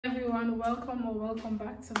everyone, welcome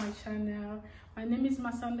back to my channel. My name is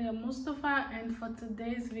Masandra Mustafa, and for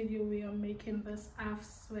today's video we are making this half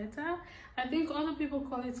sweater. I think other people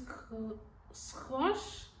call it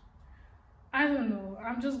squash. I don't know,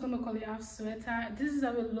 I'm just gonna call it half sweater. This is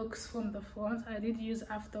how it looks from the front. I did use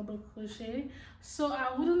half double crochet, so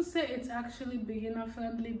I wouldn't say it's actually beginner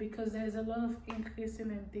friendly because there's a lot of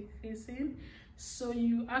increasing and decreasing, so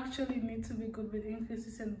you actually need to be good with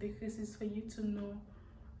increases and decreases for you to know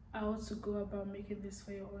how to go about making this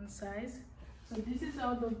for your own size. So this is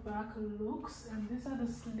how the back looks, and these are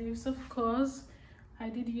the sleeves. Of course I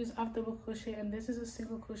did use half double crochet, and this is a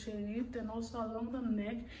single crochet ribbed, and also along the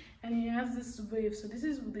neck, and it has this wave. So this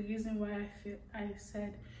is the reason why I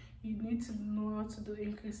said you need to know how to do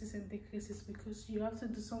increases and decreases, because you have to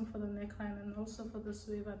do some for the neckline and also for the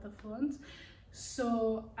wave at the front.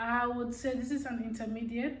 So I would say this is an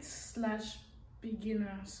intermediate slash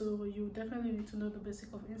beginner, so you definitely need to know the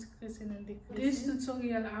basic of increasing and decreasing. This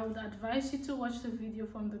tutorial, I would advise you to watch the video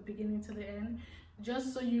from the beginning to the end,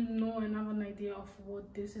 just so you know and have an idea of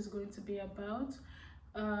what this is going to be about.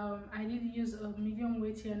 I did use a medium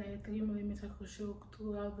weight yarn and a 3mm crochet hook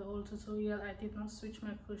throughout the whole tutorial. I did not switch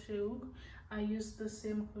my crochet hook. I used the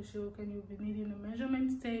same crochet hook, and you'll be needing a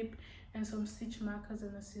measurement tape and some stitch markers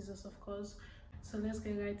and the scissors, of course. So let's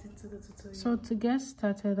get right into the tutorial. So to get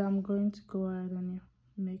started, I'm going to go ahead and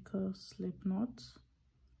make a slip knot,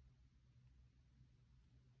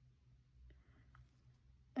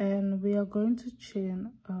 and we are going to chain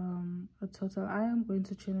I am going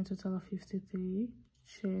to chain a total of 53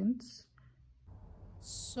 chains.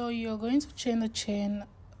 So you're going to chain a chain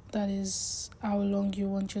that is how long you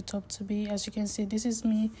want your top to be. As you can see, this is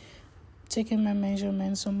me taking my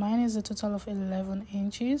measurement, so mine is a total of 11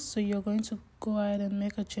 inches. So you're going to go ahead and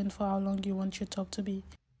make a chain for how long you want your top to be.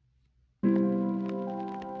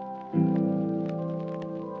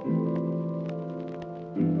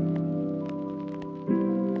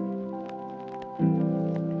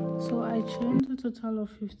 So I chained a total of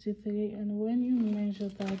 53, and when you measure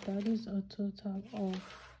that, that is a total of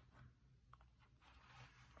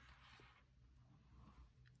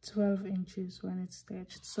 12 inches when it's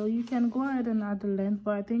stretched. So you can go ahead and add the length,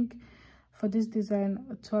 but I think for this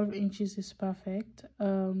design 12 inches is perfect.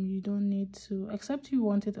 You don't need to, except you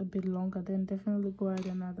want it a bit longer, then definitely go ahead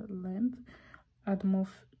and add the length, add more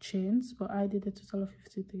chains. But I did a total of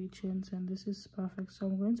 53 chains, and this is perfect. So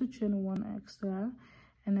I'm going to chain one extra,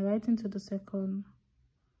 and right into the second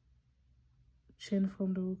chain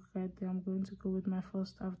from the hook right there, I'm going to go with my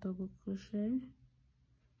first half double crochet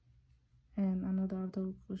and another half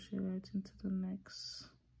double crochet right into the next.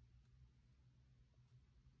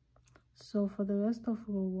 So for the rest of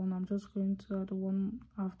row 1, I'm just going to add one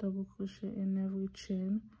half double crochet in every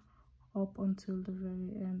chain up until the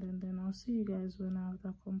very end, and then I'll see you guys when I have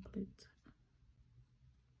that complete.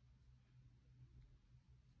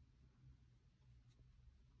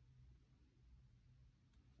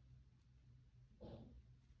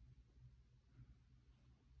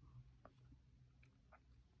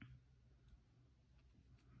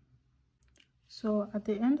 So at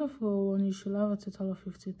the end of row 1, you should have a total of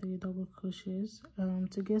 53 double crochets.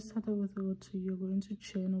 To get started with row 2, you're going to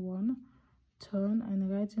chain 1, turn, and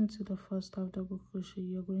right into the first half double crochet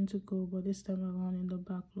you're going to go, but this time around in the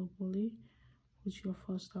back loop only with your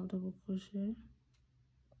first half double crochet,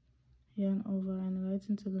 yarn over, and right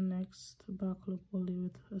into the next back loop only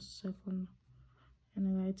with a second,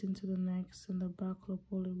 and right into the next and the back loop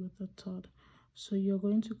only with the third. So you're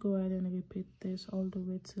going to go ahead and repeat this all the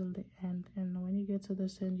way till the end, and when you get to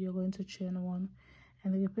this end you're going to chain 1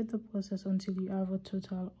 and repeat the process until you have a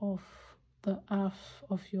total of the half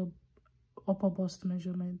of your upper bust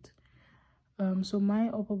measurement. So my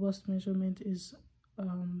upper bust measurement is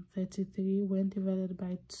 33. When divided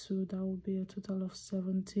by 2, that will be a total of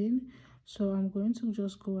 17. So I'm going to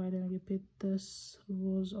just go ahead and repeat this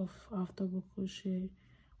rows of half double crochet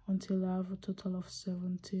until I have a total of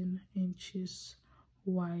 17 inches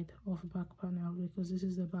wide of back panel, because this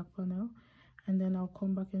is the back panel, and then I'll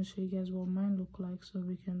come back and show you guys what mine look like, so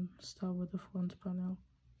we can start with the front panel.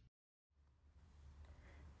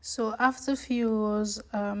 So after a few rows,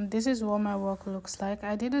 this is what my work looks like.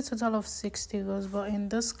 I did a total of 60 rows, but in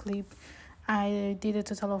this clip I did a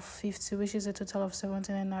total of 50, which is a total of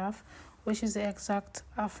 17.5, which is the exact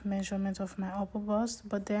half measurement of my upper bust.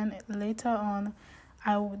 But then later on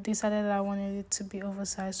I decided I wanted it to be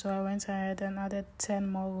oversized, so I went ahead and added 10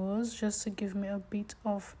 more rows just to give me a bit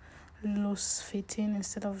of loose fitting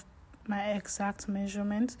instead of my exact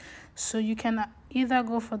measurement. So you can either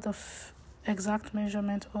go for the exact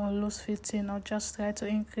measurement or loose fitting, or just try to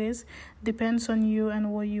increase, depends on you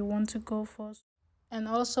and what you want to go for. And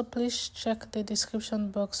also please check the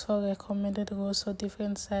description box for recommended rows for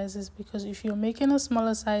different sizes, because if you're making a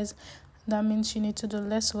smaller size, that means you need to do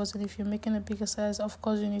less rows, and if you're making a bigger size, of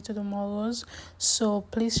course you need to do more rows. So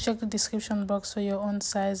please check the description box for your own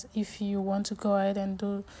size if you want to go ahead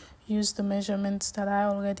and use the measurements that I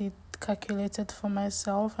already calculated for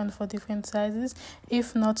myself and for different sizes.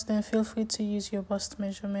 If not, then feel free to use your bust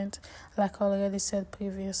measurement like I already said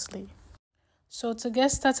previously. So to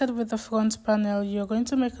get started with the front panel, you're going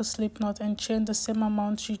to make a slip knot and chain the same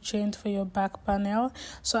amount you chained for your back panel.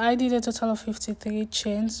 So I did a total of 53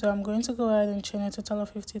 chains, so I'm going to go ahead and chain a total of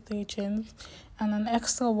 53 chains and an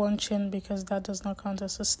extra 1 chain because that does not count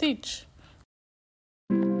as a stitch.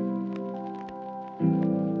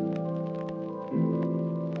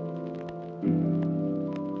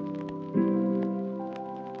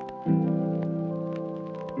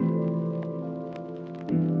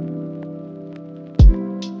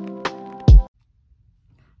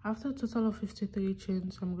 After a total of 53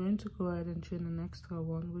 chains, I'm going to go ahead and chain an extra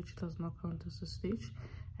 1, which does not count as a stitch.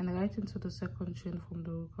 And right into the second chain from the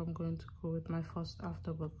hook, I'm going to go with my first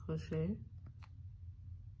afterboard crochet.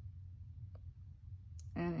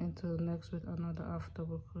 And into the next with another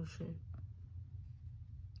afterboard crochet.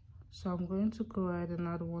 So I'm going to go ahead and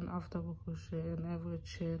add 1 afterboard crochet in every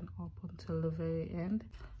chain up until the very end.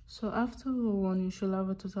 So after row 1, you should have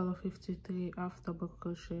a total of 53 afterboard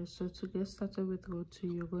crochet. So to get started with row 2,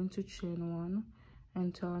 you're going to chain 1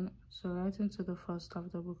 and turn. So right into the first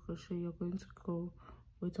afterboard crochet, you're going to go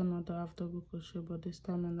with another afterboard crochet, but this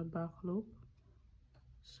time in the back loop.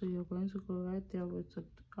 So you're going to go right there with the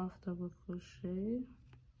afterboard crochet.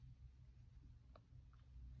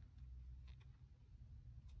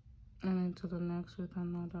 And into the next with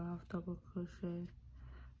another afterboard crochet.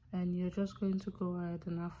 And you're just going to go ahead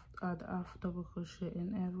and add afterboard crochet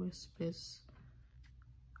in every space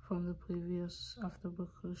from the previous afterboard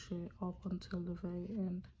crochet up until the very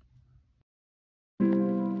end.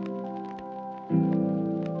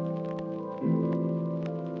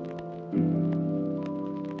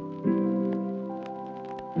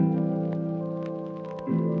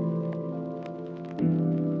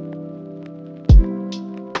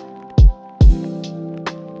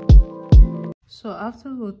 So after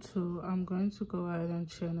row 2, I'm going to go ahead and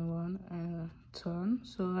chain 1 and turn.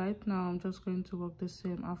 So right now I'm just going to work the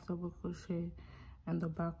same afterboard crochet and the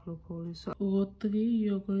back loop only. So row 3,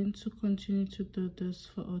 you're going to continue to do this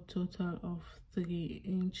for a total of 3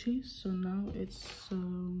 inches. So now it's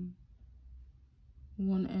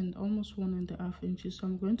almost 1.5 inches. So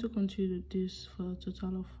I'm going to continue this for a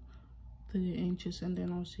total of 3 inches, and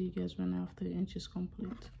then I'll see you guys when I have 3 inches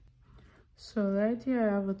complete. So right here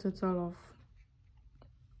I have a total of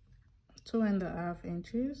 2.5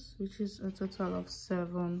 inches, which is a total of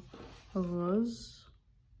 7 rows.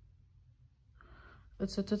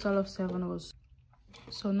 It's a total of 7 rows.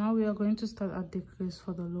 So now we are going to start a decrease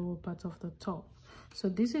for the lower part of the top. So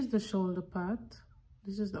this is the shoulder part,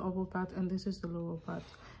 this is the upper part, and this is the lower part,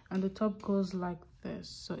 and the top goes like this.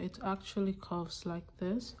 So it actually curves like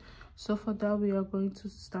this. So for that, we are going to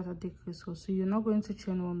start a decrease row. So you're not going to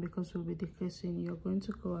chain 1 because we'll be decreasing. You're going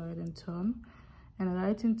to go ahead and turn, and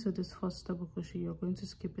right into this first double crochet, you're going to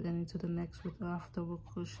skip it and into the next with half double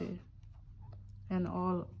crochet, and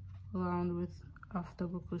all around with half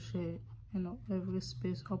double crochet in every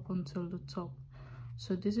space up until the top.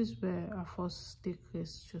 So this is where our first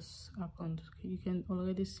decrease just happened. You can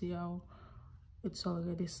already see how it's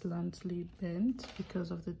already slightly bent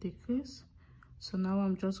because of the decrease. So now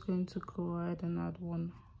I'm just going to go ahead and add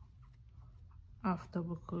 1 half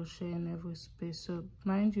double crochet in every space. So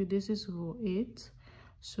mind you, this is row 8,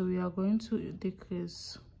 so we are going to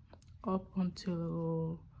decrease up until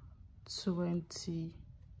row 20,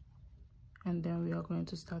 and then we are going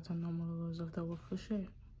to start a normal rows of double crochet.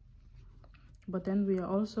 But then we are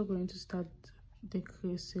also going to start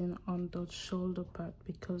decreasing on the shoulder part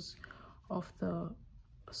because of the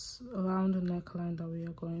round neckline that we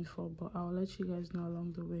are going for. But I'll let you guys know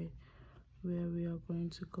along the way where we are going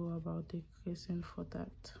to go about decreasing for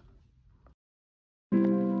that.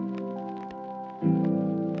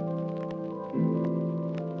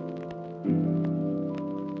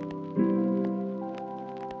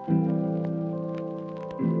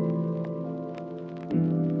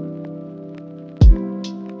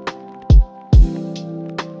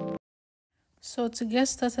 So to get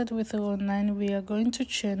started with row 9, we are going to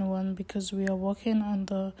chain 1 because we are working on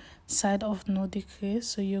the side of no decrease.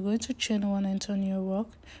 So you're going to chain 1 and turn your work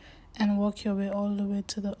and work your way all the way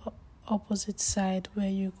to the opposite side where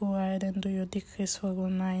you go ahead and do your decrease for row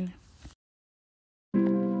 9.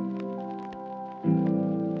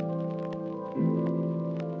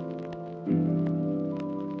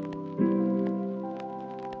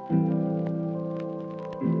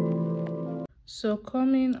 So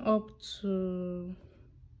coming up to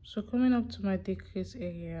my decrease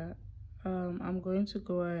area, I'm going to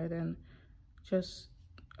go ahead and just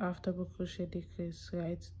half double crochet decrease,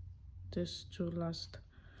 right, these two last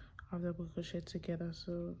half double crochet together,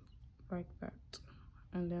 so like that,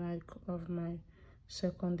 and then I have my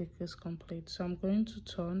second decrease complete. So I'm going to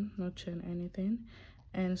turn, not chain anything,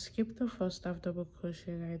 and skip the first half double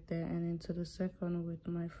crochet right there and into the second with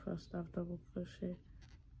my first half double crochet,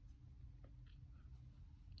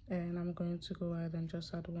 and I'm going to go ahead and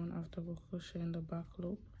just add one half double crochet in the back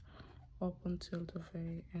loop up until the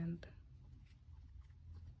very end.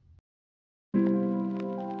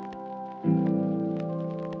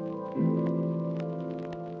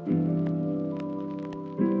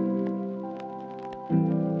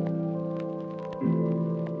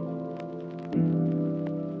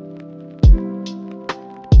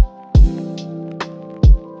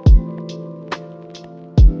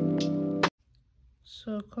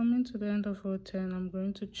 So coming to the end of row 10, I'm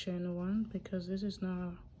going to chain one because this is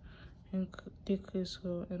now in decrease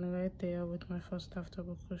row, and right there with my first half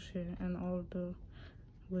double crochet and all the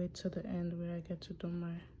way to the end where I get to do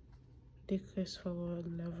my decrease for row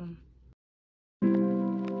 11.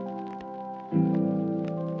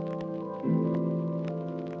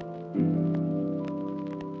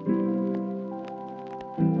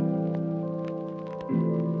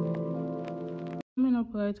 Coming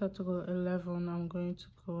up right at row 11, I'm going to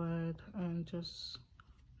go ahead and just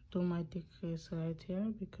do my decrease right here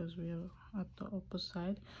because we are at the upper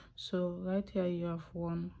side. So right here you have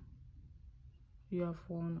one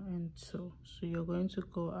and two, so you're going to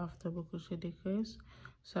go half double crochet decrease.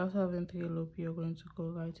 So after having 3 loop, you're going to go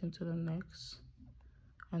right into the next,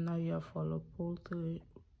 and now you have follow, pull through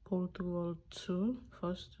all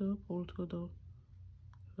first two, pull through the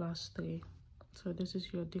last 3. So this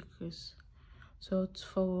is your decrease. So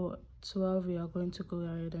for 12 we are going to go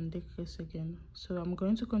ahead and decrease again. So I'm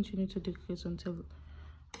going to continue to decrease until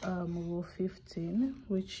row 15,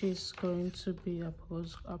 which is going to be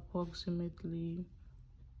approximately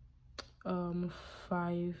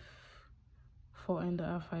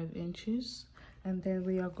 4.5 inches, and then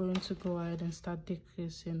we are going to go ahead and start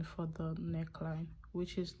decreasing for the neckline,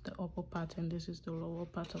 which is the upper part, and this is the lower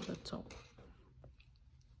part of the top.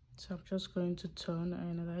 So I'm just going to turn,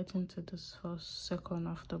 and right into this second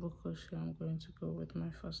half double crochet I'm going to go with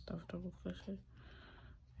my first half double crochet,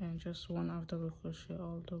 and just one half double crochet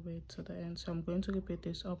all the way to the end. So I'm going to repeat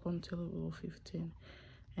this up until row 15,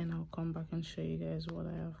 and I'll come back and show you guys what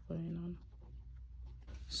I have going on.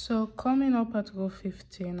 So coming up at row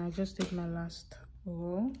 15, I just did my last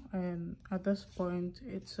row, and at this point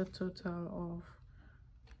it's a total of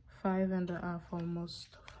 5.5,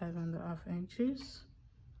 almost 5.5 inches.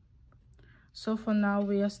 So for now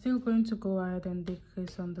we are still going to go ahead and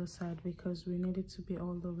decrease on the side because we need it to be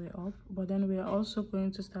all the way up, but then we are also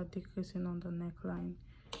going to start decreasing on the neckline.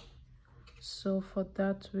 So for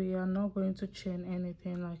that we are not going to chain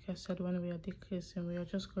anything. Like I said, when we are decreasing, we are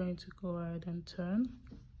just going to go ahead and turn,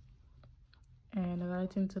 and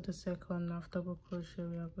right into the second half double crochet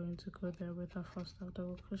we are going to go there with our first half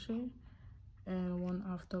double crochet and one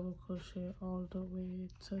half double crochet all the way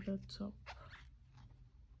to the top.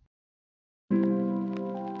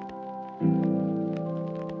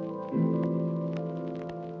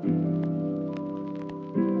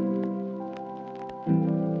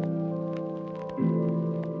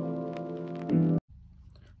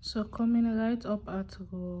 So coming right up at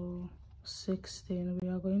row 16, we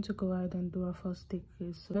are going to go ahead and do our first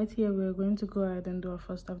decrease. So right here we are going to go ahead and do our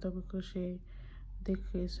first half double crochet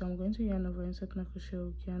decrease. So I'm going to yarn over, insert my crochet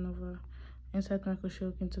hook, yarn over, insert my crochet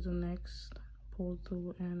hook into the next, pull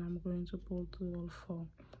through, and I'm going to pull through all 4.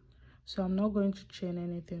 So I'm not going to chain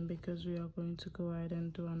anything because we are going to go ahead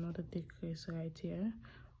and do another decrease right here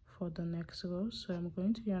for the next row. So I'm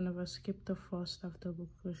going to yarn over, skip the first half double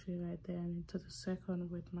crochet right there and into the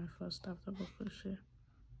second with my first half double crochet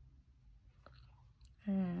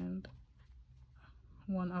and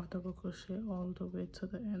one half double crochet all the way to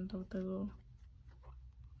the end of the row.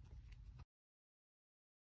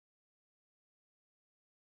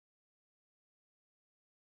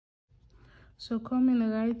 So coming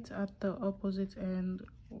right at the opposite end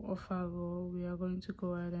of our row, we are going to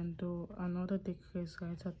go ahead and do another decrease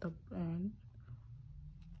right at the end,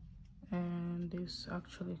 and this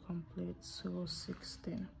actually completes row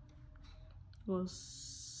 16. Row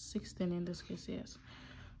 16 in this case, yes.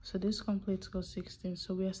 So this completes row 16.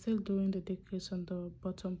 So we are still doing the decrease on the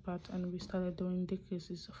bottom part, and we started doing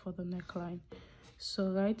decreases for the neckline.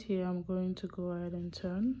 So right here I'm going to go ahead and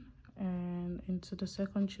turn, and into the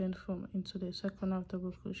second chain into the second half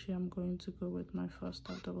double crochet I'm going to go with my first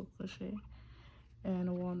half double crochet, and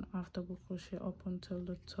 1 half double crochet up until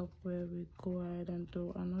the top, where we go ahead and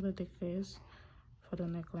do another decrease for the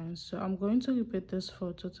neckline. So I'm going to repeat this for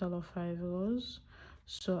a total of 5 rows.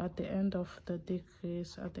 So at the end of the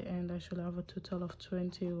decrease, at the end I should have a total of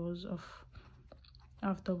 20 rows of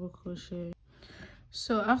half double crochet.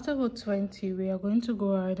 So after row 20, we are going to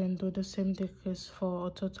go ahead and do the same decrease for a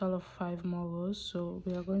total of 5 more rows. So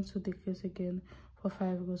we are going to decrease again for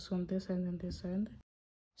 5 rows from this end and this end.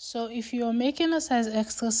 So if you are making a size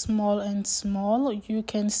extra small and small, you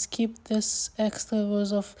can skip this extra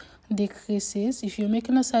rows of decreases. If you're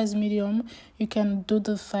making a size medium, you can do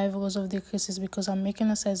the 5 rows of decreases, because I'm making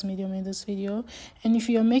a size medium in this video. And if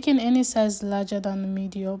you're making any size larger than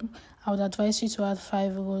medium, I would advise you to add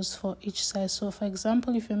 5 rows for each size. So for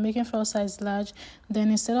example, if you're making for a size large, then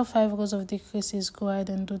instead of 5 rows of decreases, go ahead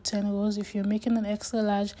and do 10 rows. If you're making an extra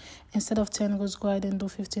large, instead of 10 rows, go ahead and do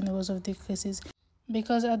 15 rows of decreases.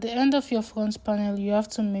 Because at the end of your front panel, you have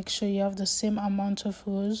to make sure you have the same amount of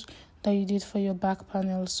rows that you did for your back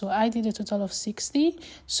panel. So I did a total of 60,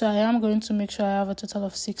 so I am going to make sure I have a total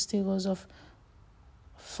of 60 rows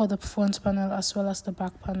for the front panel as well as the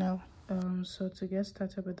back panel. So to get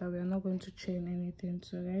started with that, we are not going to chain anything.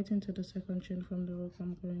 So right into the second chain from the rope,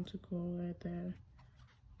 I'm going to go right there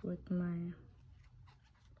with my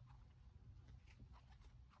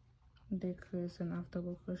decrease and half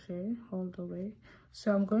double crochet all the way.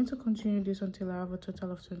 So I'm going to continue this until I have a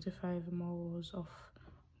total of 25 more rows of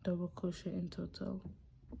double crochet in total.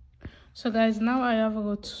 So guys, now I have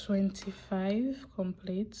row 25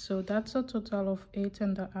 complete. So that's a total of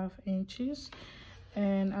 8.5 inches,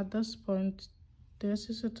 and at this point this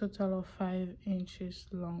is a total of 5 inches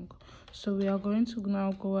long. So we are going to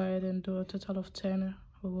now go ahead and do a total of 10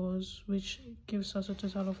 rows, which gives us a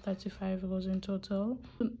total of 35 rows in total.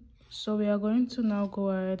 So we are going to now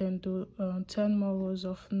go ahead and do 10 more rows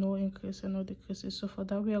of no increase and no decreases. So for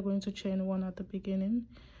that, we are going to chain 1 at the beginning,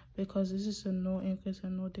 because this is a no increase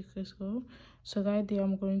and no decrease row. So right there,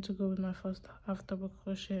 I'm going to go with my first half double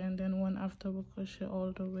crochet and then 1 half double crochet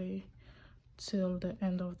all the way till the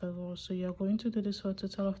end of the row. So you're going to do this for a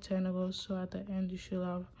total of 10 rows. So at the end, you should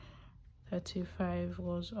have 35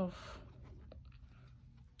 rows of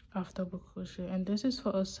half double crochet, and this is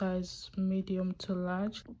for a size medium to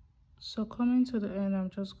large. So coming to the end, I'm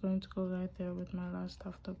just going to go right there with my last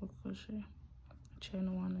half double crochet,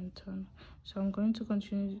 chain 1 and turn. So I'm going to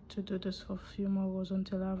continue to do this for a few more rows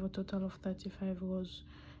until I have a total of 35 rows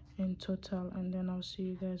in total, and then I'll see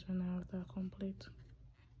you guys when I have that complete.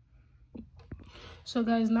 So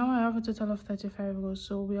guys, now I have a total of 35 rows.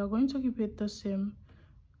 So we are going to repeat the same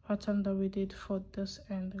pattern that we did for this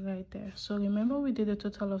end right there. So remember, we did a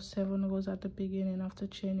total of 7 rows at the beginning after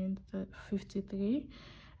chaining the 53,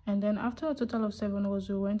 and then after a total of 7 rows,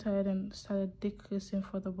 we went ahead and started decreasing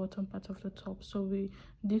for the bottom part of the top. So we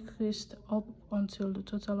decreased up until the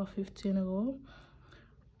total of 15 rows.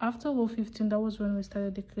 After row 15, that was when we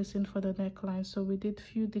started decreasing for the neckline. So we did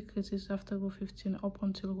few decreases after row 15 up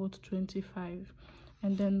until row 25.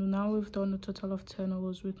 And then now we've done a total of 10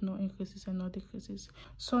 rows with no increases and no decreases.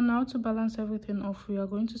 So now to balance everything off, we are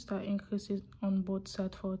going to start increases on both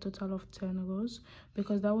sides for a total of 10 rows,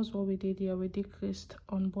 because that was what we did here. We decreased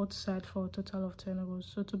on both sides for a total of 10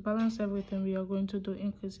 rows. So to balance everything, we are going to do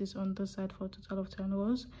increases on this side for a total of 10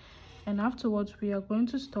 rows. And afterwards, we are going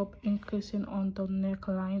to stop increasing on the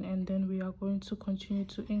neckline, and then we are going to continue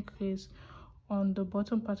to increase on the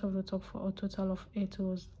bottom part of the top for a total of 8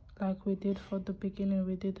 rows. Like we did for the beginning,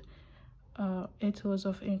 we did 8 rows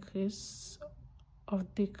of increase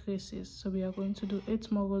of decreases. So we are going to do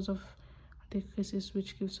 8 more rows of decreases,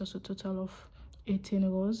 which gives us a total of 18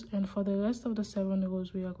 rows. And for the rest of the 7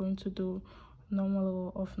 rows, we are going to do normal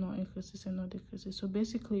row of no increases and no decreases. So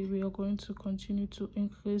basically, we are going to continue to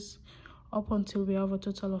increase up until we have a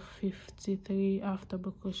total of 53 half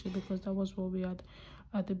double crochet, because that was what we had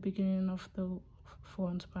at the beginning of the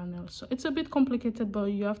front panel. So it's a bit complicated, but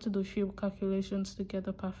you have to do a few calculations to get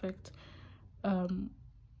the perfect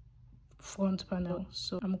front panel.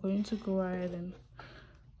 So I'm going to go ahead and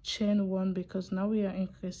chain 1, because now we are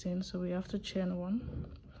increasing, so we have to chain 1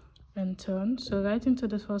 and turn. So right into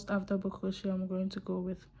the first half double crochet, I'm going to go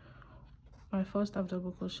with my first half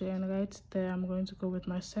double crochet, and right there I'm going to go with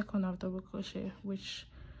my second half double crochet, which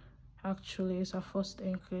actually is our first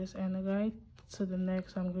increase. And right to the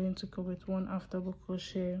next, I'm going to go with 1 half double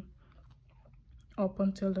crochet up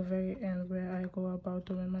until the very end, where I go about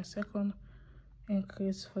doing my second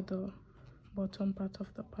increase for the bottom part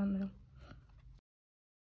of the panel.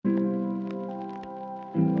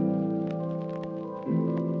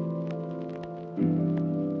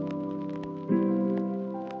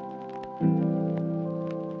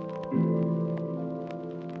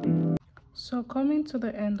 So coming to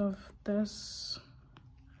the end of this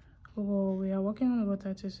row, we are working on row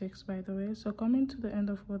 36, by the way. So coming to the end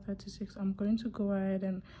of row 36, I'm going to go ahead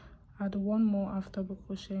and add one more after double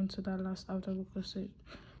crochet into that last after double crochet,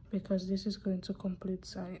 because this is going to complete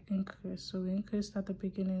our increase. So we increased at the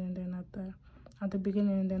beginning and then at the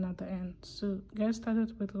beginning and then at the end. So get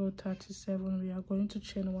started with row 37. We are going to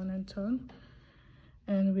chain 1 and turn,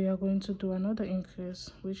 and we are going to do another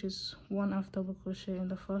increase, which is one after double crochet in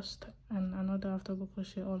the first and another after double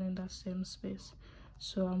crochet, all in that same space.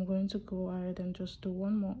 So I'm going to go ahead and just do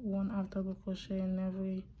one after double crochet in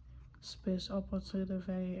every space up until the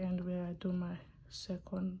very end, where I do my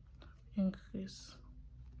second increase.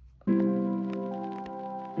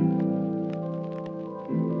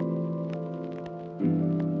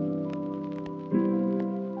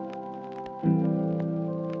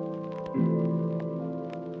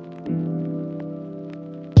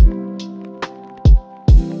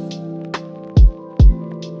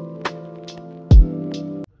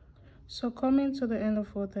 So coming to the end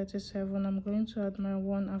of row 37, I'm going to add my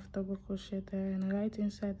one after double crochet there, and right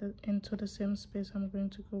inside into the same space, I'm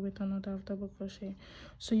going to go with another after double crochet.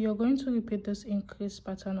 So you're going to repeat this increase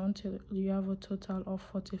pattern until you have a total of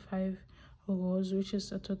 45 rows, which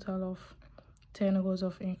is a total of 10 rows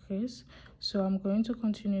of increase. So I'm going to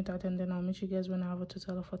continue that, and then I'll meet you guys when I have a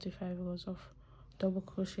total of 45 rows of double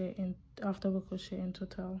crochet in after double crochet in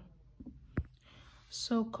total.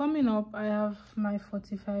 So coming up, I have my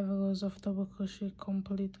 45 rows of double crochet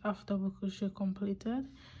complete after double crochet completed.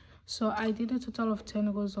 So I did a total of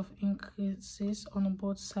 10 rows of increases on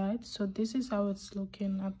both sides. So this is how it's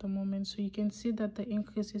looking at the moment. So you can see that the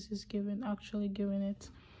increases is actually giving it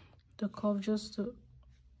the curve just to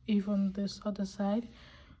even this other side.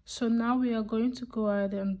 So now we are going to go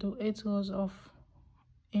ahead and do 8 rows of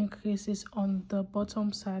increases on the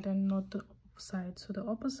bottom side and not the upper side. So the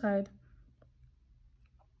upper side,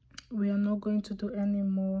 we are not going to do any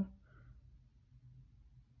more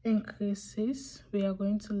increases. We are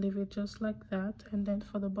going to leave it just like that, and then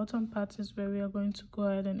for the bottom part is where we are going to go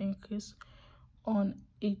ahead and increase on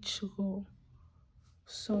each row.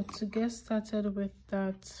 So to get started with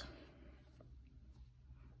that,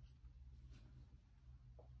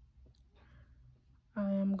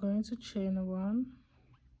 I am going to chain 1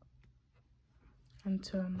 and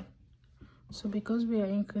turn. So because we are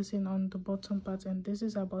increasing on the bottom part, and this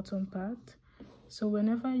is our bottom part, so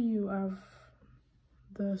whenever you have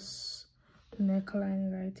this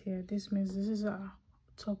neckline right here, this means this is our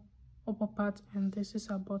upper part and this is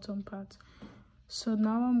our bottom part. So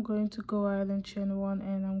now I'm going to go ahead and chain 1,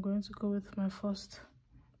 and I'm going to go with my first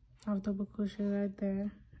half double crochet right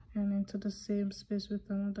there and into the same space with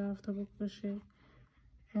another half double crochet.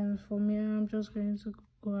 And for me, I'm just going to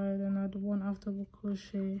go ahead and add one half double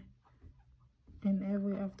crochet in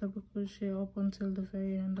every half double crochet up until the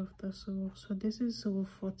very end of this row. So this is row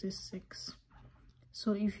 46.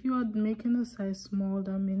 So if you are making a size small,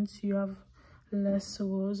 that means you have less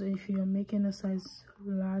rows. If you are making a size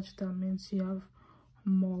large, that means you have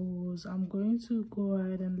more rows. I'm going to go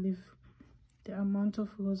ahead and leave the amount of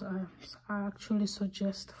rows I actually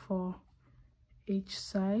suggest for each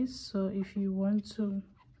size. So if you want to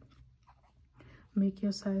make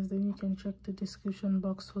your size, then you can check the description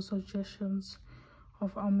box for suggestions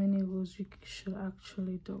of how many rows you should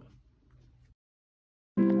actually do.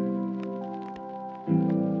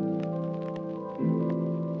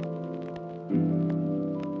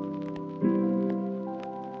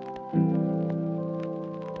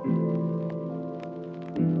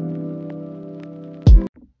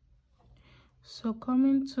 So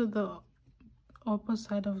coming to the upper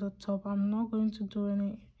side of the top, I'm not going to do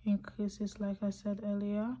any increases. Like I said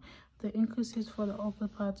earlier, the increases for the upper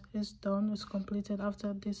part is done, it's completed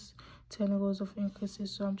after this 10 rows of increases.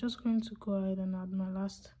 So I'm just going to go ahead and add my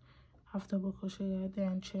last half double crochet right there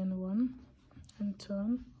and chain 1 and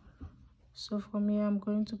turn. So for me, I'm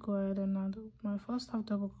going to go ahead and add my first half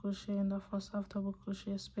double crochet in the first half double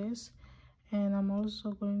crochet space, and I'm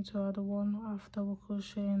also going to add one half double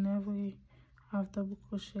crochet in every half double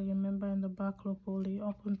crochet, remember, in the back loop only,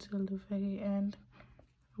 up until the very end,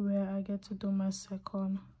 where I get to do my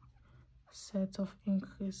second set of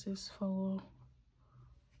increases for row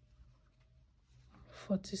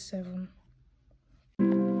 47.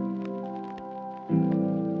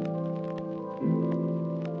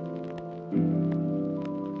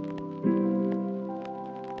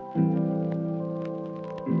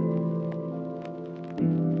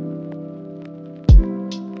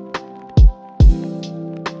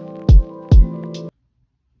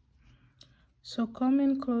 So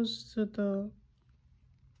coming close to the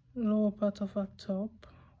lower part of our top,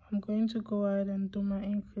 I'm going to go ahead and do my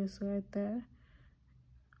increase right there,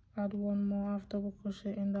 add one more half double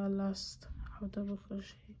crochet in that last half double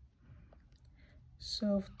crochet.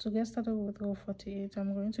 So to get started with row 48,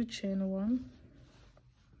 I'm going to chain 1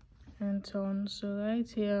 and turn. So right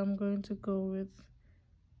here I'm going to go with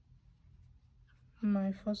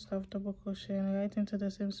my first half double crochet and right into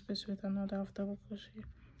the same space with another half double crochet,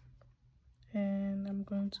 and I'm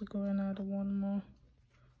going to go and add one more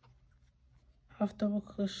half double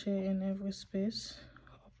crochet in every space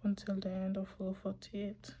up until the end of row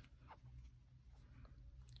 48.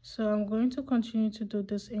 So I'm going to continue to do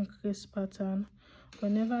this increase pattern.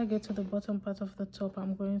 Whenever I get to the bottom part of the top,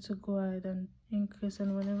 I'm going to go ahead and increase,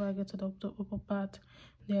 and whenever I get to the upper part,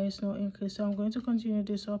 there is no increase. So I'm going to continue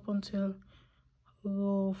this up until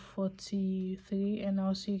row 43, and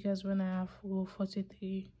I'll see you guys when I have row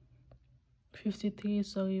 53,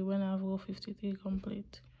 when I have row 53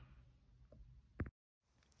 complete.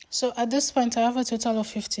 So at this point I have a total of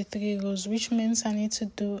 53 rows, which means I need to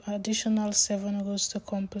do additional 7 rows to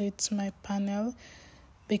complete my panel,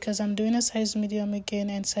 because I'm doing a size medium again,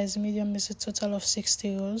 and size medium is a total of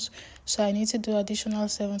 60 rows. So I need to do additional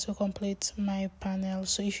 7 to complete my panel.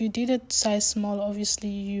 So if you did a size small, obviously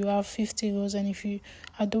you have 50 rows, and if you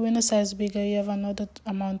are doing a size bigger, you have another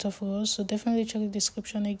amount of rows. So definitely check the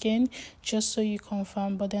description again just so you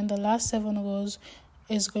confirm. But then the last 7 rows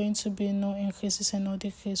is going to be no increases and no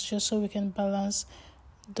decrease, just so we can balance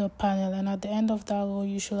the panel. And at the end of that row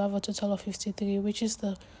you should have a total of 53, which is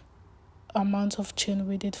the amount of chain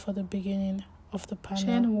we did for the beginning of the panel.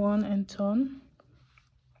 Chain 1 and turn,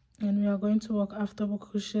 and we are going to work half double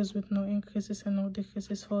crochets with no increases and no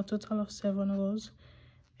decreases for a total of 7 rows,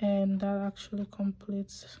 and that actually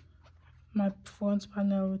completes my front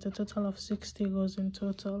panel with a total of 60 rows in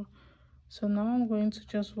total. So now I'm going to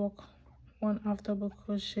just work 1 half double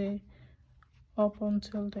crochet up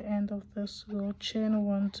until the end of this row, chain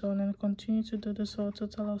 1, turn, and continue to do this for a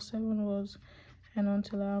total of 7 rows, and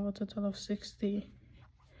until I have a total of 60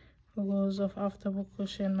 rows of half double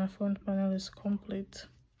crochet and my front panel is complete.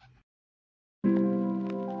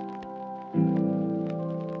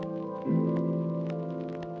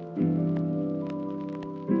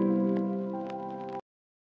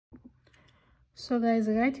 So guys,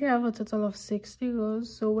 right here I have a total of 60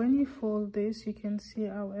 rows. So when you fold this, you can see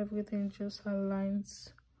how everything just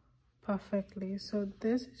aligns perfectly. So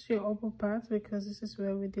this is your upper part, because this is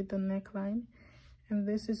where we did the neckline, and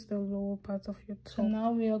this is the lower part of your top. So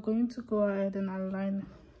now we are going to go ahead and align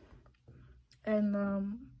and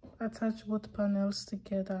attach both panels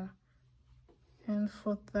together, and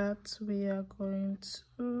for that we are going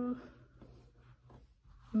to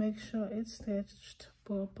make sure it's stitched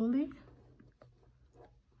properly.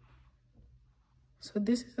 So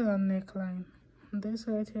this is our neckline, this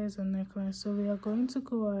right here is a neckline. So we are going to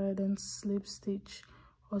go ahead and slip stitch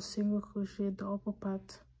or single crochet the upper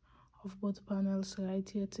part of both panels right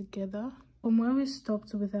here together. From where we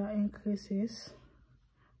stopped with our increases,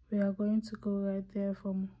 we are going to go right there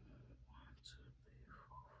from 1, 2, 3,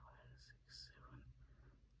 4, 5, 6, 7,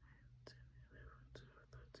 8, 10, 11, 12,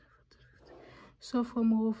 13, 14, 15. So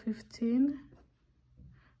from row 15,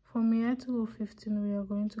 from here to row 15, we are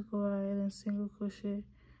going to go ahead and single crochet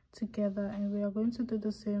together, and we are going to do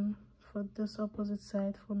the same for this opposite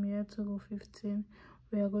side. From here to row 15,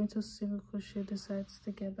 we are going to single crochet the sides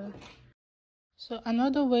together. So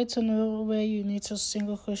another way to know where you need to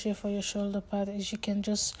single crochet for your shoulder part is you can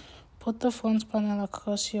just put the front panel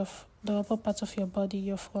across the upper part of your body,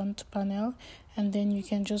 your front panel, and then you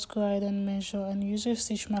can just go ahead and measure and use your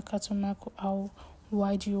stitch marker to mark how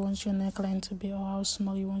wide you want your neckline to be, or how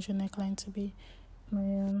small you want your neckline to be.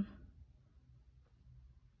 My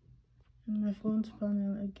front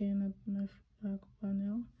panel again at my back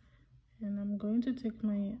panel, and I'm going to take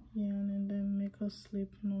my yarn and then make a slip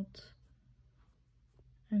knot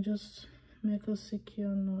and just make a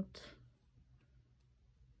secure knot.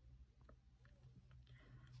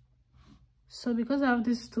 So because I have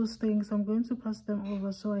these two things, I'm going to pass them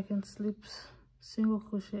over so I can single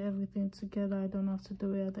crochet everything together. I don't have to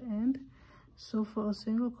do it at the end. So for a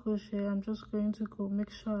single crochet, I'm just going to go make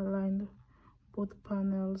sure I line both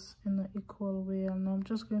panels in an equal way, and I'm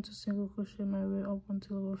just going to single crochet my way up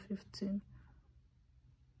until row 15.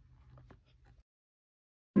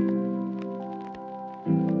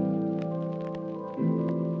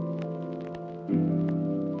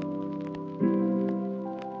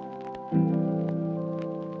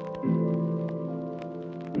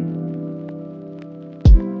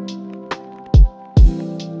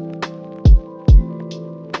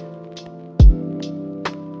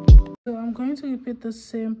 So I'm going to repeat the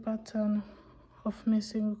same pattern of me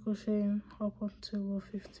single crocheting up onto row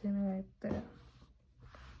 15 right there.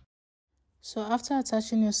 So after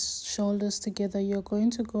attaching your shoulders together, you're going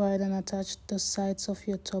to go ahead and attach the sides of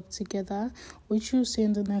your top together, which you'll see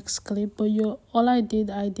in the next clip. But I did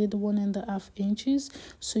 1.5 inches.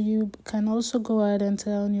 So you can also go ahead and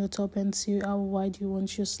try on your top and see how wide you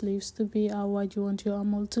want your sleeves to be, how wide you want your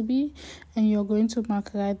armhole to be, and you're going to mark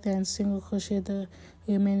right there and single crochet the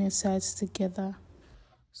remaining sides together.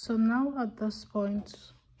 So now at this point,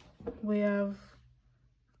 we have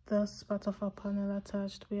this part of our panel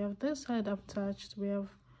attached, we have this side attached, we have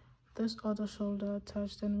this other shoulder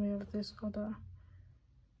attached, and we have this other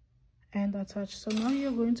end attached. So now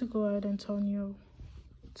you're going to go ahead and turn your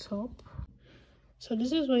top. So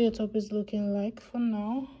this is what your top is looking like for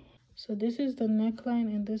now. So this is the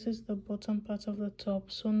neckline and this is the bottom part of the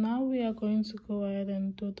top. So now we are going to go ahead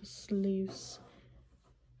and do the sleeves.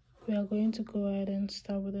 We are going to go ahead and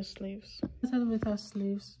start with the sleeves. Started with our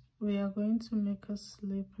sleeves, we are going to make a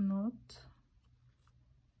slip knot,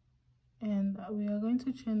 and we are going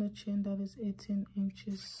to chain a chain that is 18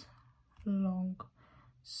 inches long.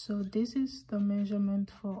 So this is the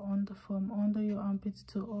measurement for from under your armpit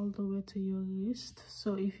to all the way to your wrist.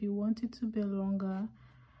 So if you want it to be longer,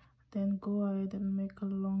 then go ahead and make a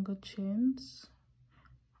longer chains,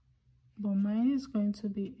 but mine is going to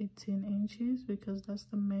be 18 inches because that's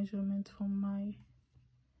the measurement for my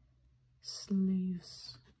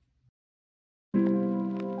sleeves.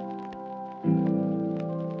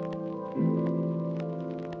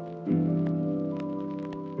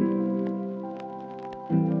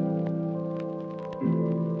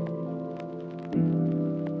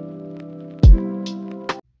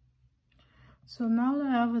 So now I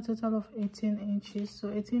have a total of 18 inches. So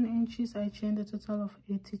 18 inches, I chained a total of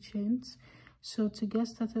 80 chains. So to get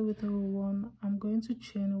started with row 1, I'm going to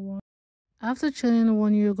chain 1. After chaining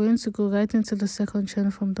 1, you're going to go right into the second chain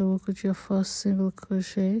from the hook with your first single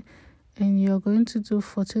crochet, and you're going to do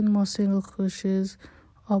 14 more single crochets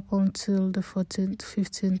up until the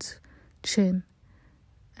 15th chain,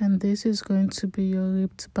 and this is going to be your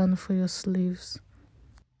ripped band for your sleeves.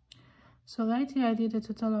 So right here I did a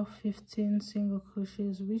total of 15 single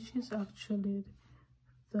crochets, which is actually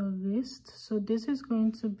the wrist. So this is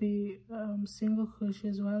going to be single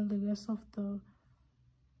crochets while the rest of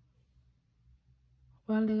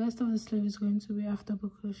the sleeve is going to be half double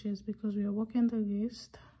crochets, because we are working the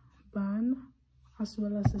wrist band as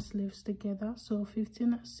well as the sleeves together. So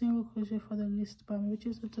 15 single crochet for the wristband, which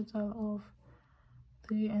is a total of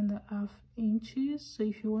 3.5 inches. So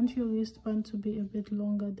if you want your wristband to be a bit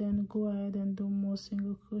longer, then go ahead and do more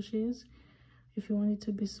single crochets. If you want it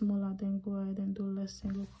to be smaller, then go ahead and do less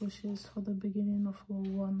single crochets for the beginning of row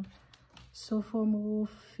 1. So from row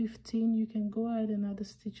 15, you can go ahead and add a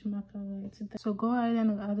stitch marker right there. So go ahead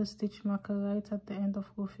and add a stitch marker right at the end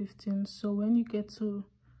of row 15. So when you get to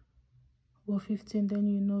row 15, then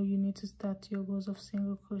you know you need to start your rows of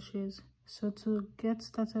single crochets. So to get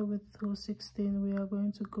started with row 16, we are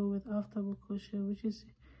going to go with half double crochet, which is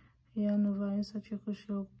yarn over, insert your crochet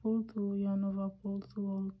hook, pull through, yarn over, pull through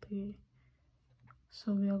all 3.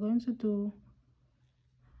 So we are going to do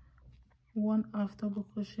 1 half double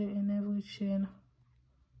crochet in every chain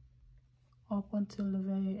up until the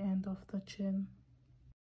very end of the chain.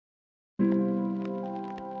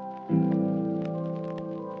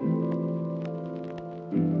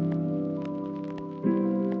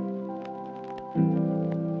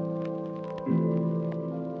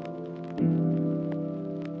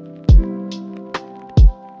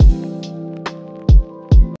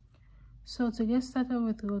 So to get started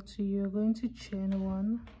with row 2, you're going to chain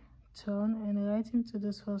 1, turn, and right into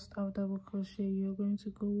this first half double crochet, you're going to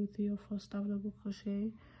go with your first half double crochet,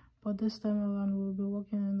 but this time around we'll be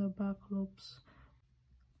working in the back loops.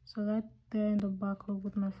 So right there in the back loop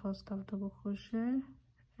with my first half double crochet,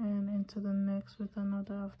 and into the next with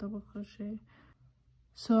another half double crochet.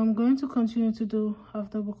 So I'm going to continue to do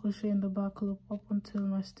half double crochet in the back loop up until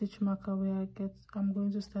my stitch marker where I'm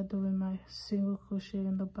going to start doing my single crochet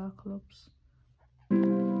in the back loops.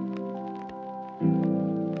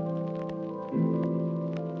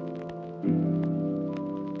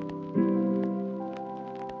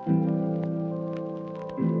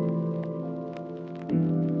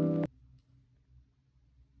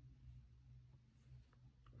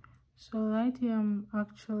 So right here I'm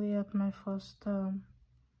actually at my first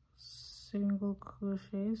single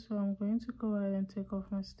crochet, so I'm going to go ahead and take off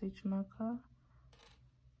my stitch marker,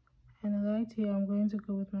 and right here I'm going to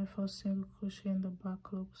go with my first single crochet in the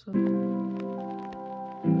back loop.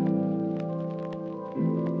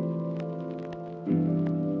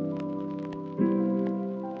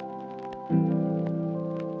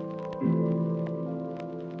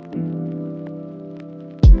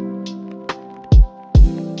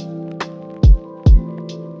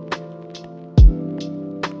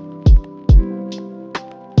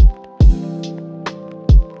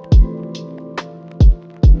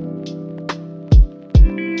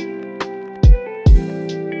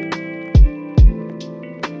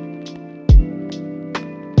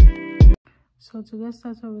 So to get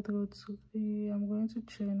started with row 3, I'm going to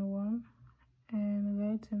chain 1 and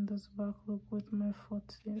right in this back loop with my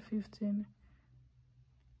 15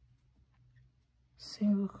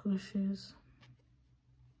 single crochets.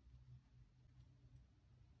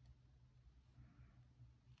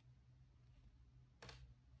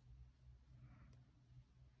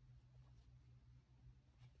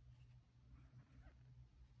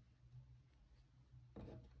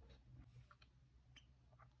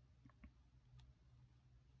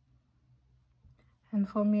 And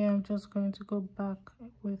for me, I'm just going to go back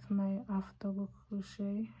with my half double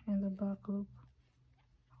crochet in the back loop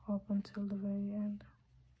up until the very end.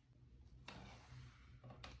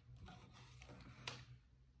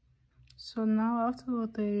 So now after row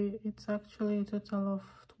 3, it's actually a total of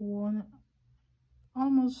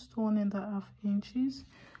almost 1.5 inches.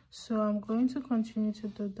 So I'm going to continue to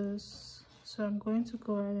do this. So I'm going to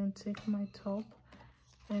go ahead and take my top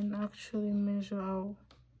and actually measure how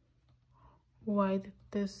wide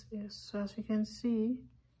this is. So as you can see,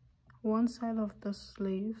 one side of the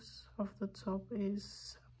sleeves of the top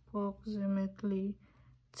is approximately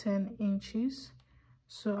 10 inches.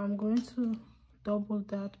 So I'm going to double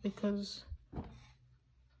that because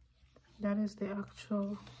that is the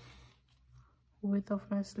actual width of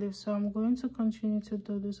my sleeve. So I'm going to continue to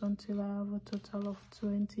do this until I have a total of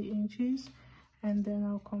 20 inches, and then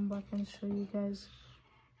I'll come back and show you guys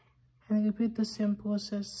and repeat the same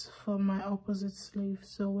process for my opposite sleeve.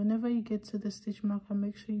 So whenever you get to the stitch marker,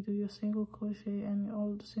 make sure you do your single crochet and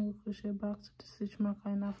all the single crochet back to the stitch marker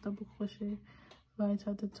and half double crochet right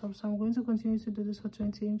at the top. So I'm going to continue to do this for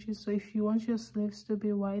 20 inches. So if you want your sleeves to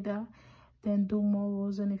be wider, then do more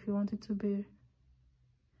rows, and if you want it to be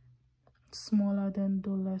smaller, then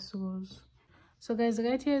do less rows. So guys,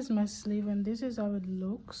 right here is my sleeve and this is how it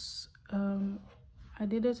looks. I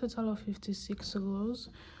did a total of 56 rows.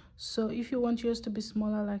 So if you want yours to be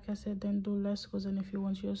smaller, like I said, then do less rows, and if you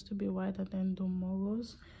want yours to be wider, then do more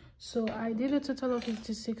rows. So I did a total of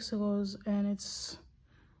 56 rows and it's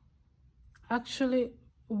actually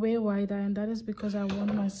way wider, and that is because I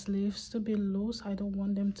want my sleeves to be loose. I don't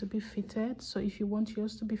want them to be fitted. So if you want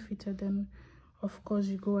yours to be fitted, then of course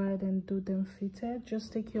you go ahead and do them fitted.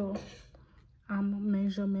 Just take your arm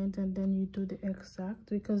measurement and then you do the exact,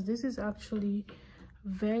 because this is actually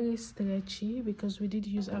very stretchy because we did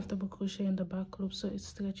use half double crochet in the back loop, so it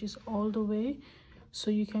stretches all the way. So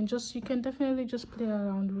you can definitely just play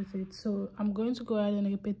around with it. So I'm going to go ahead and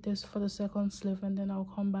repeat this for the second sleeve, and then I'll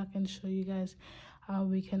come back and show you guys how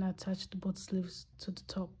we can attach both sleeves to the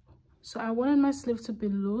top. So I wanted my sleeve to be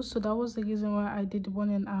loose, so that was the reason why I did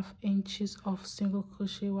 1.5 inches of single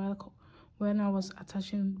crochet when I was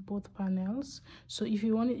attaching both panels. So if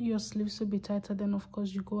you wanted your sleeves to be tighter, then of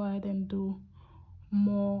course you go ahead and do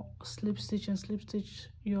more slip stitch and slip stitch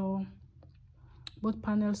your both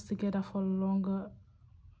panels together for longer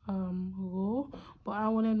row. But I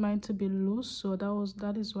wanted mine to be loose, so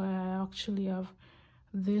that is why I actually have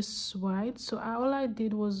this wide. So all I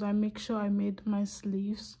did was I make sure I made my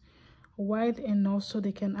sleeves wide enough so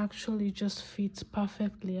they can actually just fit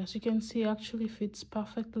perfectly. As you can see, it actually fits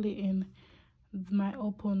perfectly in my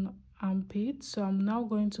open armpit. So I'm now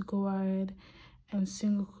going to go ahead and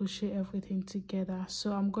single crochet everything together.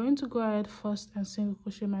 So I'm going to go ahead first and single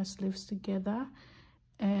crochet my sleeves together,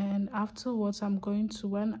 and afterwards I'm going to,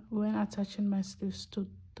 when attaching my sleeves to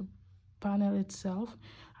the panel itself,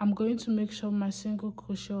 I'm going to make sure my single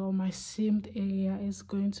crochet or my seamed area is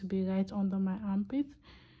going to be right under my armpit,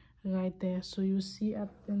 right there. So you'll see it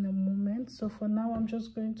in a moment. So for now, I'm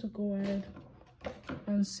just going to go ahead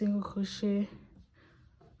and single crochet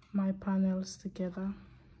my panels together.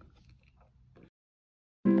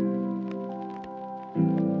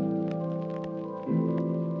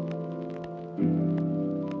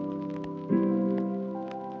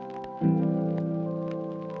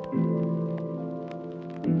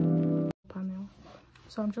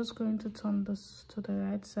 So I'm just going to turn this to the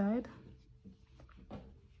right side,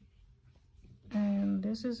 and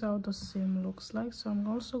this is how the seam looks like. So I'm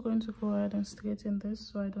also going to go ahead and straighten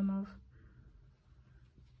this so I don't have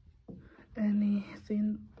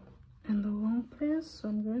anything in the wrong place. So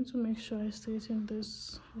I'm going to make sure I straighten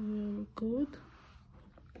this real good.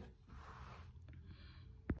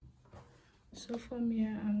 So from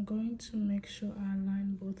here, I'm going to make sure I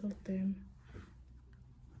align both of them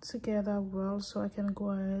together well so I can go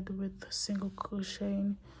ahead with single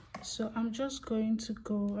crocheting. So I'm just going to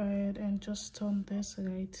go ahead and just turn this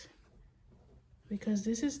right, because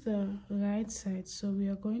this is the right side, so we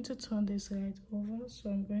are going to turn this right over. So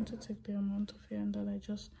I'm going to take the amount of yarn that I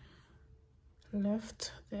just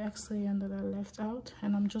left the extra yarn that I left out,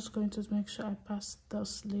 and I'm just going to make sure I pass the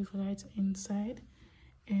sleeve right inside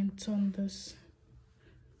and turn this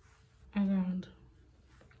around,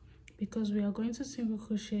 because we are going to single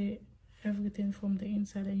crochet everything from the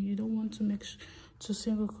inside, and you don't want to to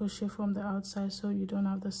single crochet from the outside so you don't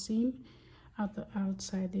have the seam at the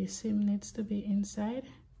outside. The seam needs to be inside.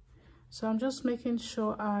 So I'm just making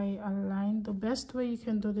sure I align. The best way you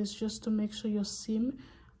can do this, just to make sure your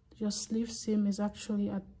sleeve seam is actually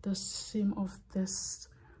at the seam of this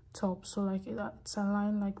top, so like it's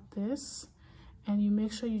aligned like this, and you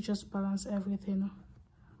make sure you just balance everything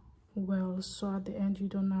well, so at the end you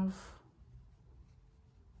don't have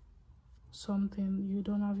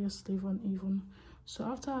your sleeve uneven. So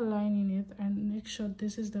after aligning it, and make sure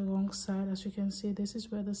this is the wrong side, as you can see, this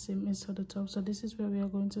is where the seam is at the top, so this is where we are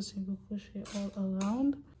going to single crochet all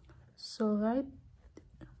around. So right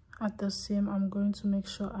at the seam, I'm going to make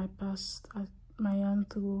sure I pass my yarn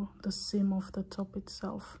through the seam of the top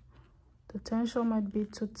itself. The tension might be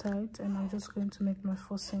too tight, and I'm just going to make my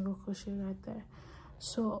first single crochet right there.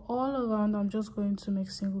 So all around, I'm just going to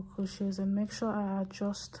make single crochets, and make sure I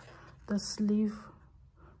adjust the sleeve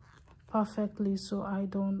perfectly so I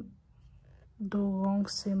don't do wrong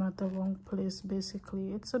seam at the wrong place.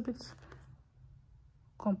 Basically, it's a bit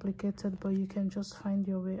complicated, but you can just find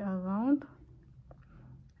your way around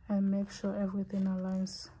and make sure everything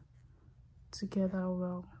aligns together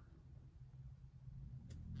well.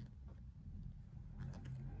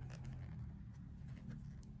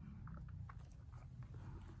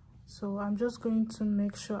 So I'm just going to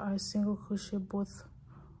make sure I single crochet both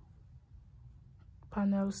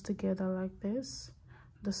panels together like this,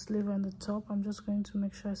 the sleeve and the top. I'm just going to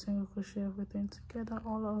make sure I single crochet everything together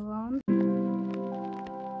all around.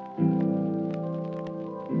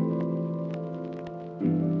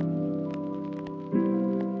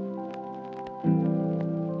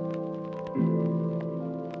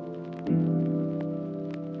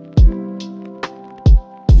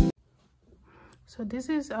 So this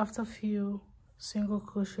is after few single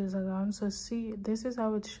crochets around. So see, this is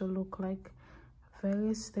how it should look like,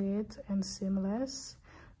 very straight and seamless.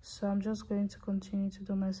 So I'm just going to continue to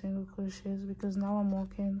do my single crochets, because now I'm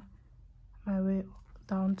working my way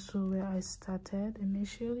down to where I started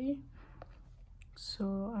initially.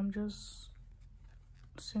 So I'm just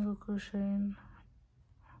single crocheting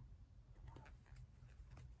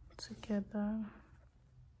together.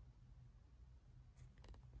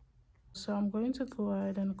 So I'm going to go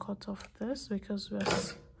ahead and cut off this, because we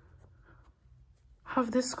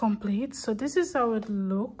have this complete. So this is how it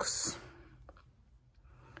looks.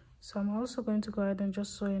 So I'm also going to go ahead and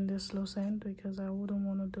just sew in this loose end, because I wouldn't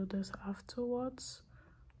want to do this afterwards.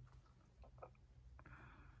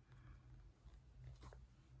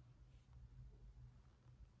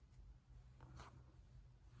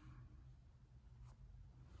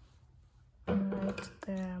 Right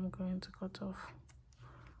there, I'm going to cut off.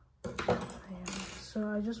 So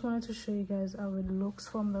I just wanted to show you guys how it looks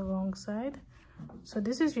from the wrong side. So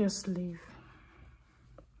this is your sleeve.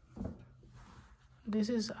 This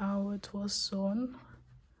is how it was sewn,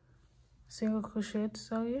 single crochet,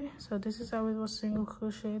 sorry. So this is how it was single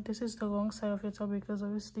crochet. This is the wrong side of your top, because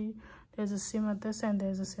obviously there's a seam at this end,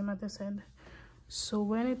 there's a seam at this end. So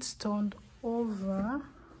when it's turned over,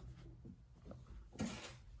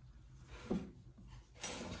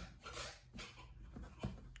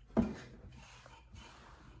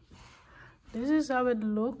 this is how it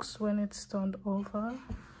looks when it's turned over.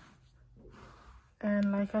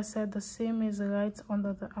 And like I said, the seam is right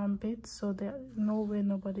under the armpit, so there's no way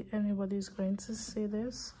anybody is going to see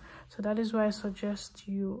this. So that is why I suggest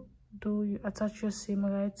you attach your seam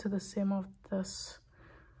right to the seam of this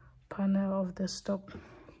panel of this top.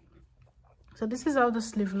 So this is how the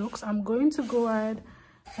sleeve looks. I'm going to go ahead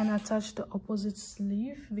and attach the opposite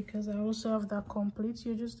sleeve, because I also have that complete.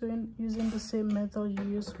 You're just using the same method you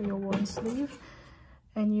use for your one sleeve,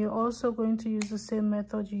 and you're also going to use the same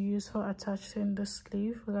method you use for attaching the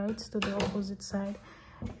sleeve right to the opposite side.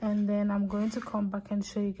 And then I'm going to come back and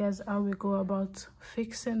show you guys how we go about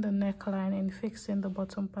fixing the neckline and fixing the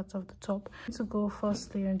bottom part of the top. To go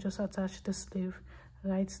firstly and just attach the sleeve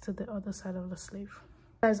right to the other side of the sleeve.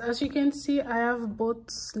 Guys, as you can see, I have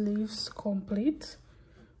both sleeves complete,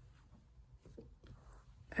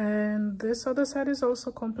 and this other side is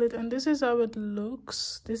also complete, and this is how it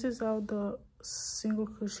looks. This is how the single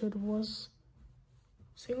crocheted well.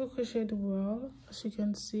 As you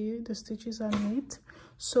can see, the stitches are neat.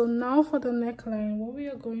 So now for the neckline, what we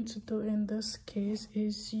are going to do in this case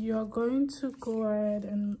is you are going to go ahead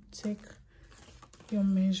and take your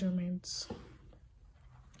measurements.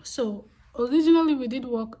 So originally we did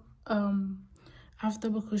work half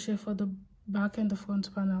double crochet for the back and the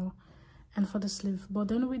front panel and for the sleeve, but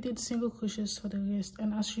then we did single crochets for the rest.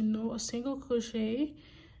 And as you know, a single crochet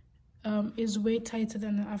is way tighter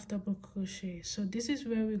than a half double crochet. So this is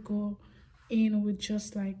where we go in with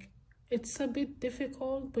just like, it's a bit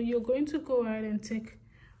difficult, but you're going to go ahead and take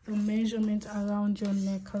the measurement around your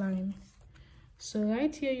neckline. So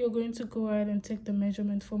right here, you're going to go ahead and take the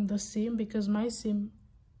measurement from the seam, because my seam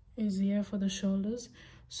is here for the shoulders.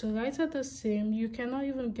 So right at the seam, you cannot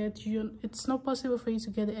even get it's not possible for you to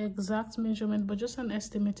get the exact measurement, but just an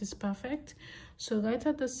estimate is perfect. So right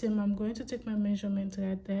at the seam, I'm going to take my measurement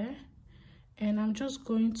right there, and I'm just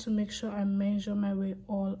going to make sure I measure my way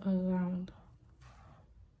all around.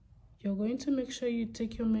 You're going to make sure you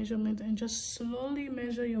take your measurement and just slowly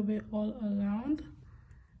measure your way all around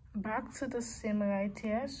back to the seam right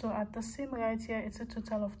here. So at the seam right here, it's a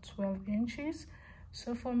total of 12 inches.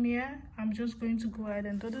 So from here, I'm just going to go ahead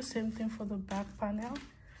and do the same thing for the back panel,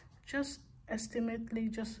 just estimately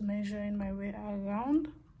just measuring my way around.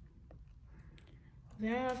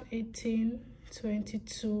 There I have 18,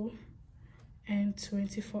 22 and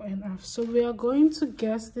 24.5. So we are going to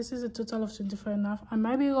guess this is a total of 24.5. I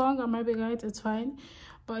might be wrong, I might be right, it's fine,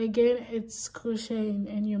 but again, it's crocheting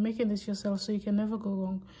and you're making this yourself, so you can never go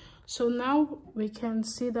wrong. So now we can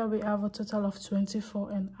see that we have a total of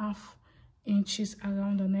 24.5 inches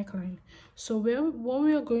around the neckline. So what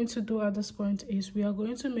we are going to do at this point is we are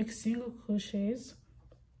going to make single crochets,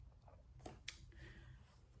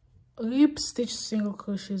 rib stitch single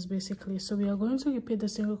crochets basically. So we are going to repeat the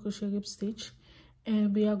single crochet rib stitch,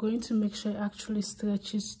 and we are going to make sure it actually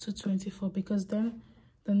stretches to 24, because then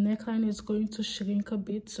the neckline is going to shrink a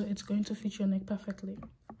bit, so it's going to fit your neck perfectly.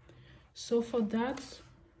 So for that,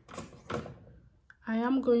 I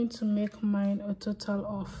am going to make mine a total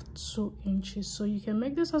of 2 inches. So you can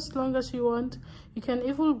make this as long as you want. You can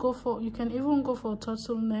even go for a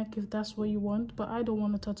turtleneck if that's what you want, but I don't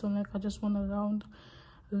want a turtleneck. I just want a round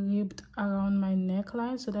ribbed around my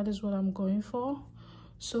neckline, so that is what I'm going for.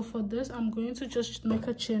 So for this, I'm going to just make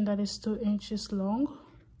a chain that is 2 inches long.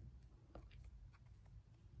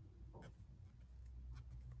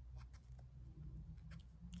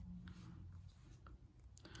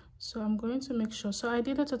 So I'm going to make sure, so I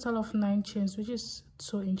did a total of 9 chains, which is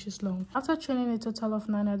 2 inches long. After chaining a total of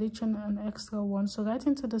 9, I did chain an extra 1. So right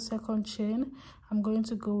into the second chain, I'm going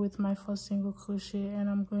to go with my first single crochet, and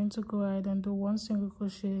I'm going to go ahead and do 1 single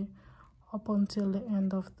crochet up until the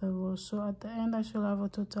end of the row. So at the end, I should have a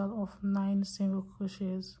total of 9 single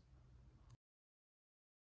crochets.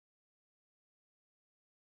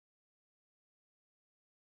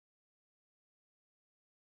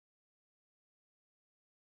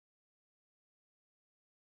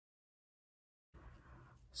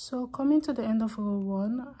 So coming to the end of row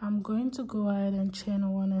 1, I'm going to go ahead and chain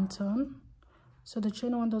 1 and turn. So the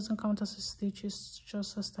chain 1 doesn't count as a stitch, it's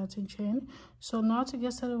just a starting chain. So now to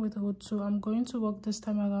get started with row 2, I'm going to work this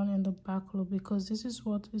time around in the back loop, because this is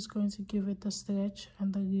what is going to give it the stretch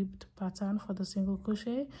and the ribbed pattern for the single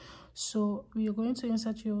crochet. So you're going to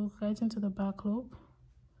insert your hook right into the back loop,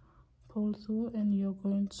 pull through, and you're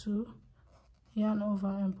going to yarn over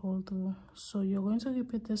and pull through. So you're going to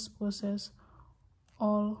repeat this process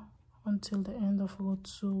all until the end of row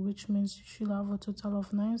 2, which means you should have a total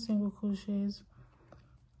of 9 single crochets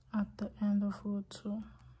at the end of row 2.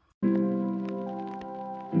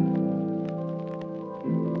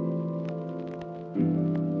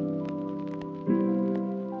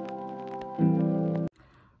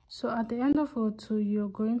 So at the end of row 2, you're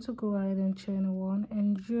going to go ahead and chain 1,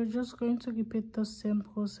 and you're just going to repeat the same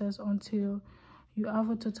process until you have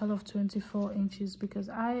a total of 24 inches, because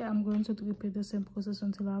I am going to repeat the same process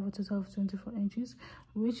until I have a total of 24 inches,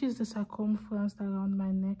 which is the circumference around my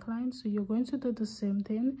neckline. So you're going to do the same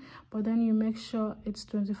thing, but then you make sure it's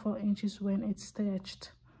 24 inches when it's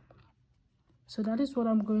stretched. So that is what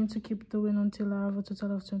I'm going to keep doing until I have a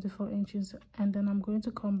total of 24 inches, and then I'm going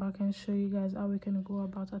to come back and show you guys how we can go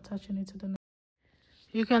about attaching it to the neck.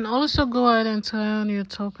 You can also go ahead and try on your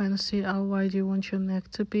top and see how wide you want your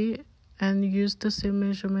neck to be, and use the same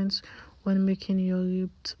measurements when making your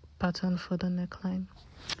ribbed pattern for the neckline.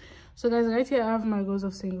 So guys, right here I have my rows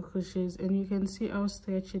of single crochets, and you can see how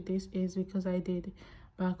stretchy this is because I did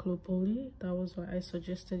back loop only. That was why I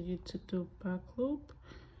suggested you to do back loop.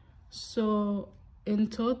 So in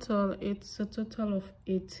total, it's a total of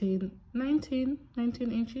 19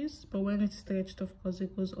 inches, but when it's stretched, of course,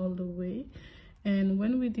 it goes all the way. And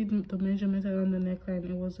when we did the measurement around the neckline,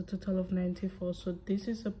 it was a total of 94. So this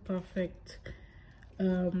is a perfect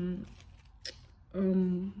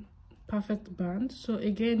perfect band. So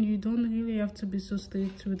again, you don't really have to be so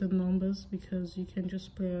strict with the numbers, because you can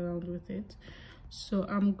just play around with it. So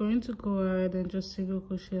I'm going to go ahead and just single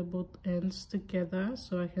crochet both ends together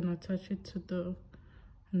so I can attach it to the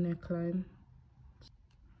neckline.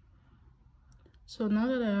 So now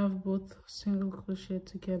that I have both single crochet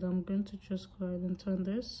together, I'm going to just go ahead and turn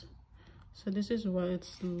this. So this is what it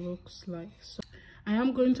looks like. So I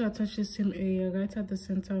am going to attach the seam area right at the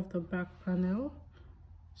center of the back panel.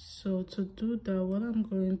 So to do that, what I'm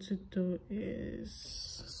going to do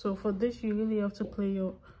is, so for this you really have to play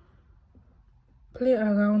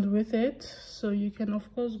around with it. So you can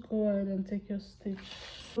of course go ahead and take your stitch,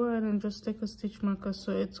 go ahead and just take a stitch marker,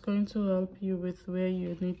 so it's going to help you with where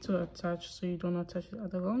you need to attach so you don't attach it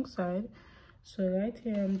at the wrong side. So right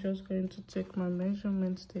here I'm just going to take my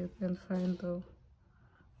measurement tape and find the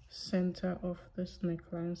center of this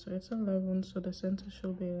neckline. So it's 11, so the center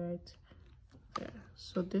should be right there.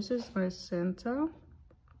 So this is my center.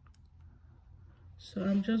 So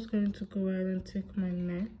I'm just going to go ahead and take my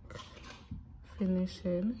neck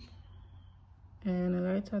finishing, and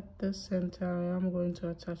right at the center I am going to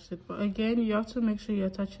attach it. But again, you have to make sure you're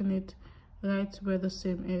attaching it right where the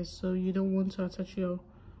seam is. So you don't want to attach your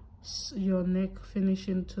neck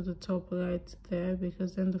finishing to the top right there,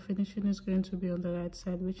 because then the finishing is going to be on the right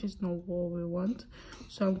side, which is not what we want.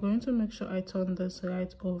 So I'm going to make sure I turn this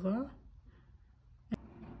right over.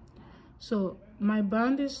 So my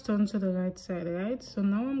band is turned to the right side, right? So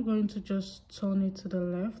now I'm going to just turn it to the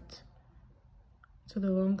left, to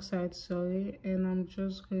the wrong side, sorry, and I'm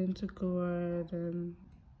just going to go ahead and,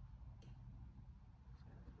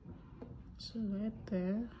 so right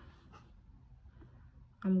there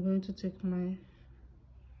I'm going to take my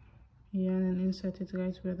yarn and insert it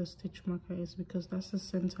right where the stitch marker is, because that's the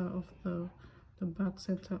center of the back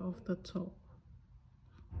center of the top.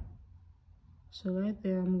 So right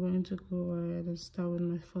there I'm going to go ahead and start with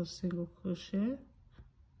my first single crochet.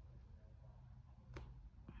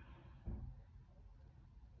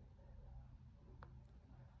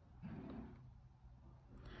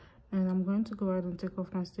 And I'm going to go ahead and take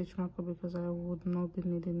off my stitch marker because I would not be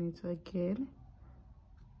needing it again.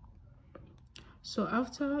 So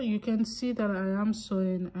after, you can see that I am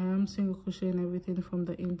sewing, I am single crocheting everything from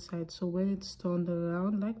the inside. So when it's turned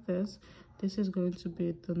around like this is going to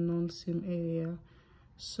be the non-seam area.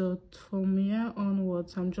 So from here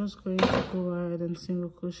onwards, I'm just going to go ahead and single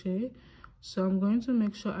crochet. So I'm going to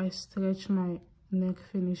make sure I stretch my neck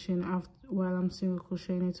finishing after, while I'm single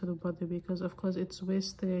crocheting it to the body, because of course it's way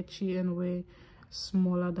stretchy and way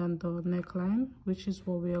smaller than the neckline, which is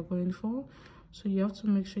what we are going for. So you have to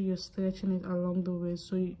make sure you're stretching it along the way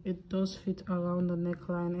so it does fit around the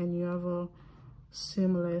neckline and you have a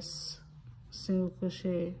seamless single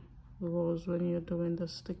crochet rows when you're doing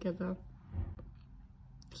this together.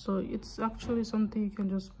 So it's actually something you can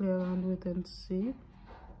just play around with and see.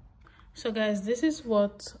 So guys, this is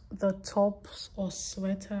what the top or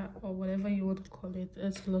sweater or whatever you would call it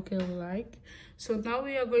is looking like. So now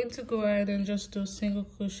we are going to go ahead and just do single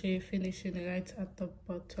crochet finishing right at the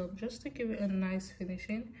bottom, just to give it a nice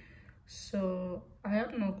finishing. So I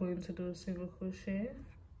am not going to do single crochet.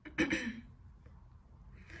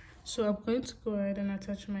 So I'm going to go ahead and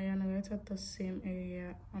attach my yarn right at the same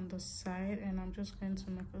area on the side, and I'm just going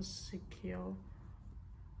to make a secure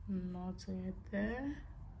knot right there.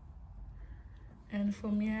 And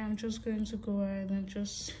from here I'm just going to go ahead and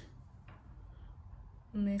just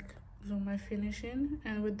do my finishing.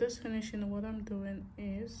 And with this finishing, what I'm doing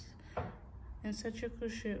is insert your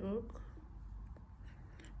crochet hook.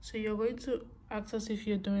 So you're going to act as if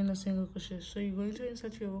you're doing a single crochet. So you're going to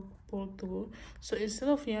insert your hook, pull through. So instead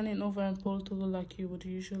of yarning over and pull through like you would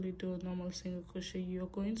usually do a normal single crochet, you're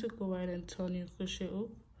going to go ahead and turn your crochet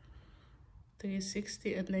hook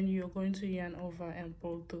 360, and then you're going to yarn over and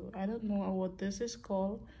pull through. I don't know what this is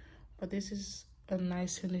called, but this is a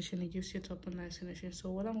nice finishing. It gives your top a nice finishing.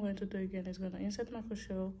 So what I'm going to do again is going to insert my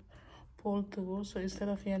crochet hook, pull through. So instead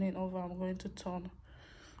of yarning over, I'm going to turn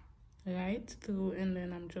right through, and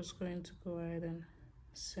then I'm just going to go ahead and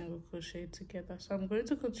single crochet together. So I'm going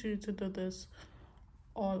to continue to do this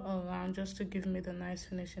all around just to give me the nice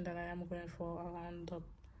finishing that I am going for around the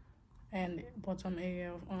and bottom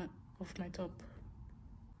area of my top.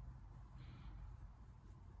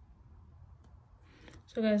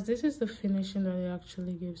 So guys, this is the finishing that it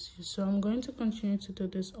actually gives you. So I'm going to continue to do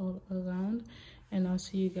this all around, and I'll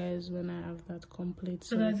see you guys when I have that complete.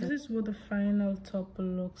 So guys, this is what the final top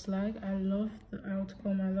looks like. I love the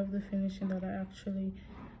outcome. I love the finishing that I actually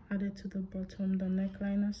added to the bottom, the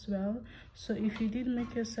neckline as well. So if you did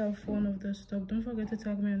make yourself one of those top, don't forget to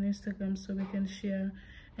tag me on Instagram so we can share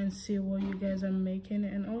and see what you guys are making.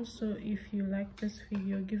 And also, if you like this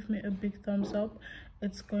video, give me a big thumbs up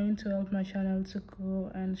it's going to help my channel to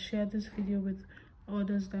grow. And share this video with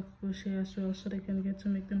others that crochet as well, so they can get to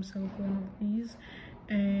make themselves one of these.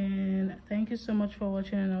 And thank you so much for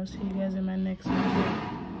watching, and I'll see you guys in my next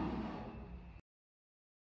video.